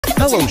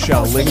Hello,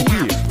 Xiao Ling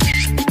here.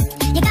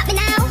 You got me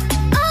now?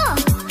 Oh,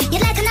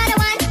 you'd like another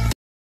one?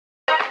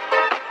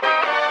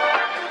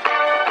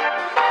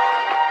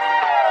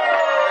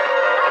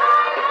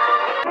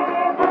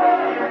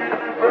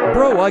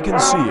 Bro, I can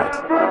see it.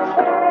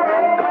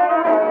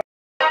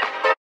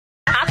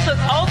 I took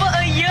over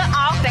a year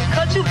off and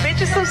cut you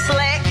bitches some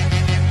slack.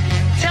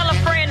 Tell a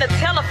friend to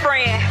tell a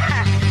friend.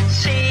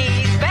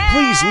 She's back.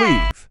 Please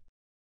leave.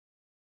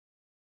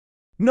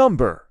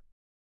 Number.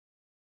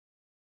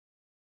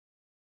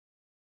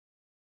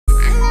 I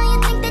know you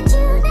think that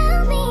you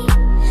know me,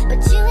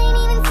 but you ain't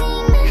even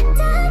seen my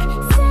dark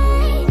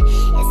side.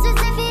 It's just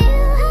if you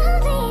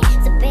hold me,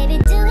 so baby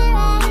do me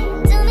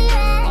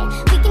right,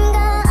 we can go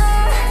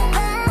all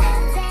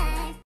the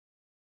time.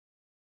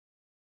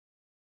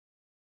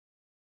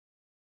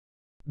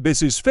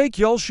 This is fake,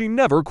 y'all. She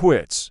never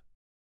quits.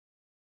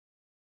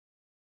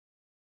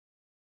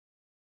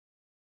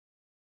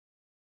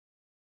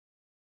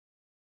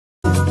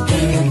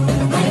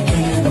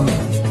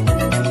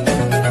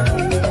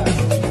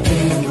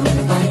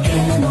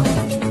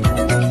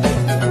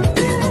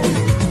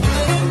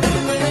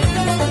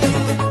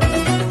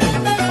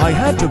 I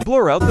had to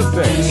blur out the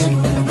face.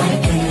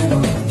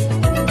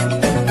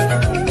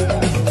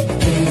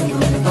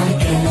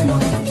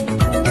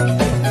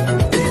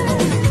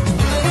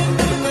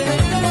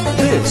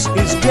 This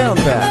is down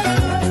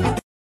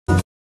bad.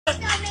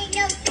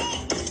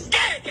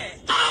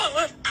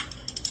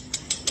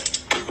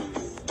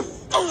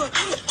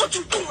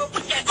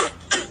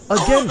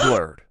 Again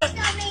blurred.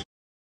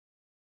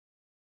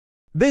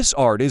 This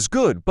art is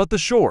good, but the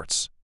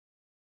shorts.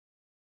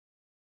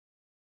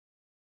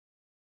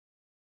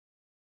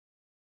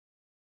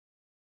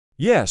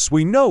 Yes,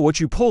 we know what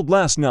you pulled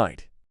last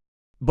night,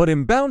 but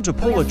I'm bound to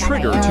pull a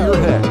trigger to your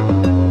head.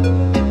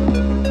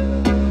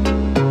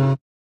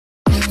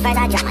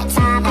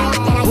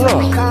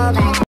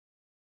 Bruh.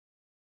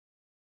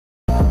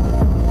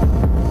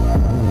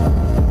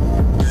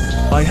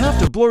 I have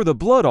to blur the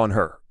blood on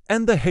her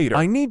and the hater.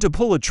 I need to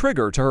pull a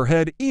trigger to her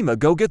head. Emma,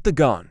 go get the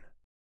gun.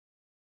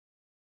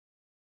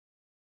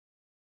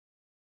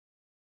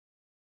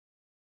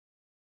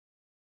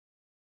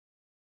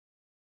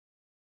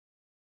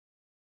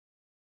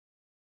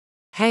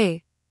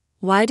 Hey,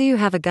 why do you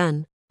have a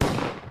gun?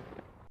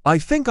 I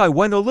think I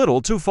went a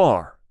little too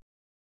far.